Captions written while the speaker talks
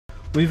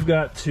we've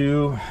got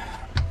to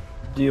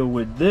deal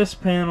with this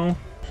panel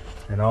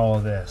and all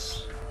of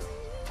this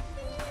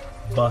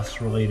bus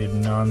related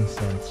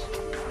nonsense.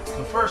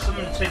 So first I'm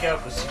going to take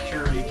out the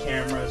security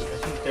cameras. I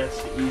think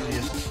that's the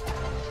easiest,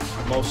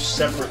 most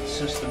separate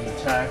system to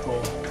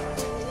tackle.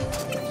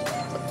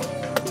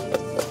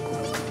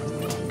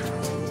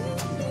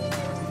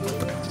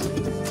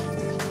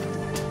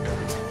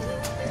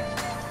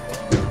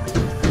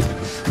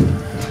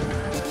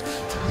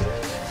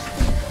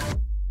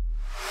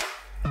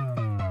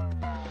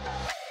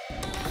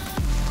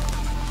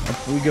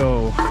 Up we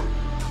go.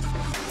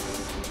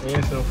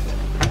 ASL.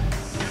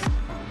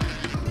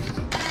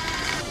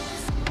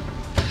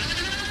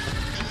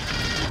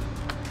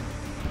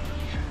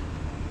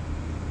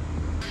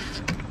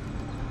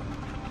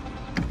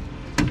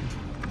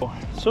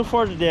 So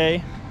far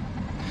today,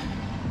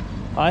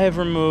 I have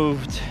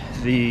removed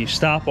the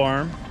stop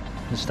arm,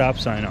 the stop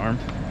sign arm,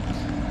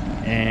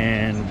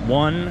 and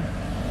one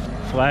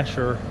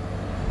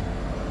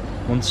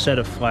set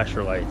of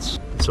flasher lights.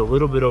 It's a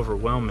little bit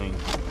overwhelming,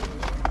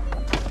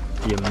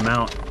 the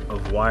amount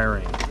of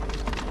wiring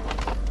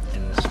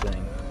in this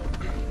thing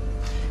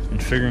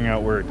and figuring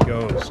out where it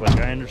goes. Like,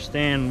 I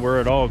understand where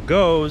it all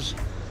goes,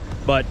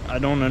 but I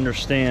don't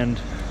understand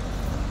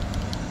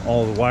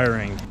all the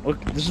wiring.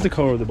 Look, this is the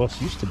color the bus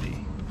used to be.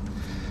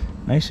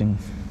 Nice and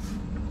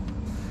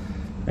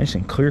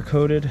clear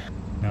coated.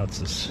 Now it's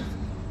this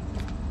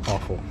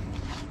awful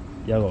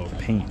yellow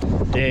paint.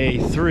 Day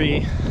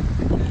 3,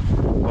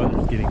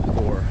 weather's getting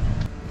poor.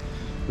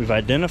 We've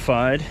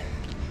identified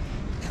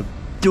the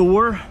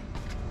door,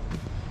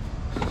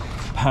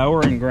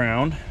 power and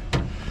ground,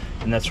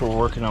 and that's what we're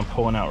working on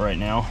pulling out right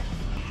now.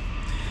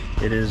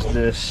 It is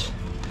this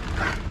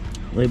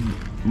label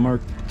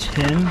mark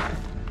 10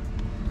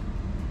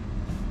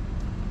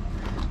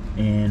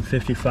 and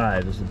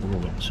 55 is the blue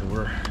one, so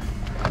we're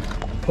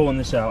pulling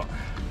this out.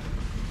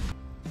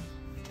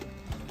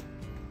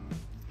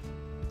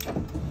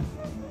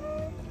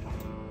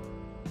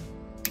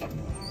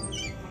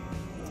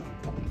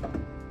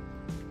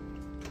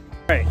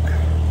 Alright,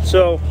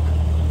 so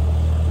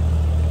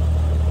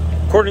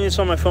recording this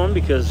on my phone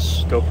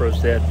because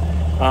GoPro's dead.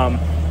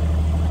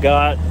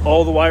 Got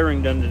all the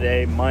wiring done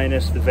today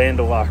minus the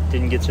vandal lock.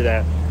 Didn't get to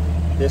that.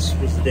 This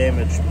was the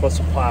damage plus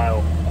a pile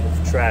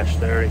of trash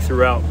that I already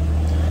threw out.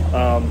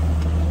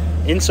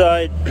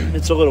 Inside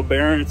it's a little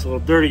barren, it's a little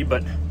dirty,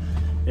 but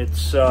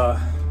it's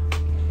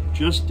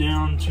just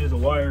down to the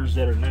wires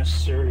that are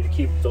necessary to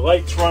keep the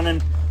lights running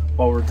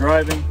while we're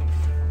driving.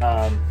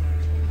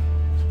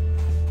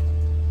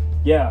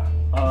 Yeah,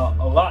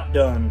 a lot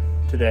done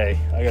today.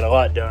 I got a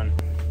lot done.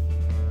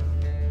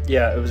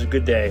 Yeah, it was a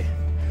good day.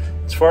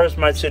 As far as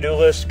my to-do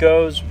list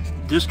goes,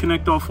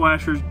 disconnect all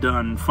flashers,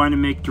 done. Find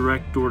and make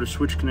direct door to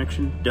switch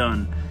connection,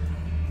 done.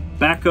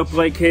 Backup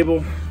light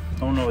cable,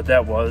 don't know what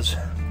that was,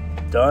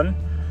 done.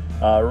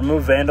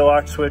 Remove vandal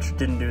lock switch,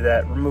 didn't do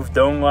that. Remove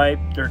dome light,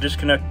 or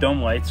disconnect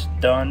dome lights,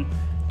 done.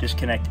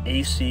 Disconnect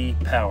AC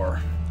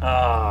power.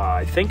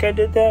 I think I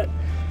did that.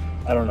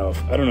 I don't know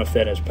if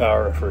that has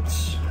power, or if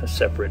it's a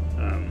separate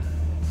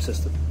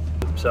system.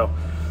 So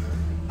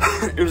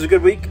it was a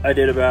good week. I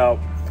did about,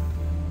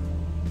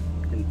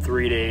 in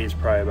 3 days,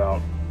 probably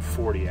about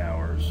 40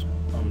 hours.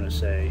 I'm gonna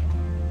say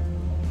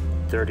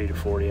 30 to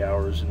 40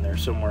 hours in there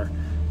somewhere,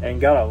 and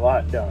got a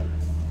lot done.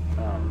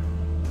 I'm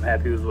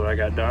happy with what I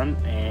got done,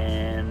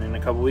 and in a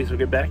couple weeks we'll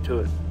get back to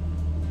it.